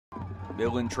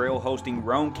Midland Trail hosting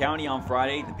Roane County on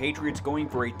Friday. The Patriots going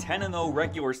for a 10-0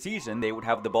 regular season. They would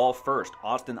have the ball first.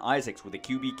 Austin Isaacs with a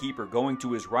QB keeper going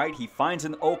to his right. He finds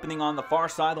an opening on the far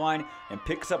sideline and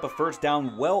picks up a first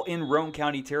down well in Roane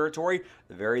County territory.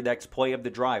 The very next play of the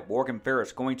drive, Morgan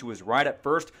Ferris going to his right at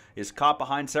first, is caught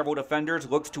behind several defenders,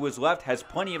 looks to his left, has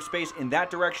plenty of space in that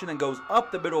direction and goes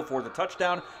up the middle for the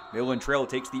touchdown. Midland Trail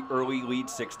takes the early lead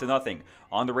 6-0.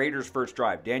 On the Raiders' first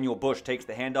drive, Daniel Bush takes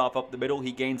the handoff up the middle.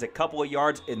 He gains a couple of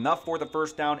yards, enough for the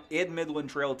first down in Midland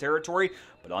Trail territory.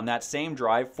 But on that same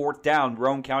drive, fourth down,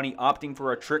 Roane County opting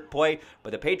for a trick play.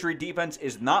 But the Patriot defense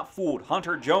is not fooled.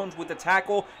 Hunter Jones with the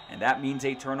tackle, and that means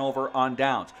a turnover on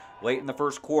downs. Late in the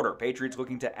first quarter, Patriots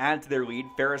looking to add to their lead.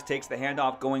 Ferris takes the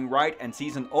handoff going right and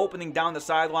sees an opening down the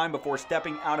sideline before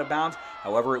stepping out of bounds.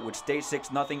 However, it would stay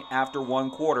 6-0 after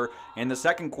one quarter. In the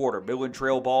second quarter, Midland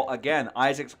Trail ball again.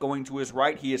 Isaacs going to his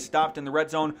right. He is stopped in the red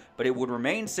zone, but it would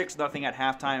remain 6-0 at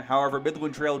halftime. However,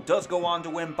 Midland Trail does go on to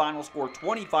win. Final score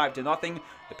 25-0.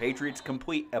 The Patriots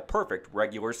complete a perfect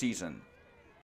regular season.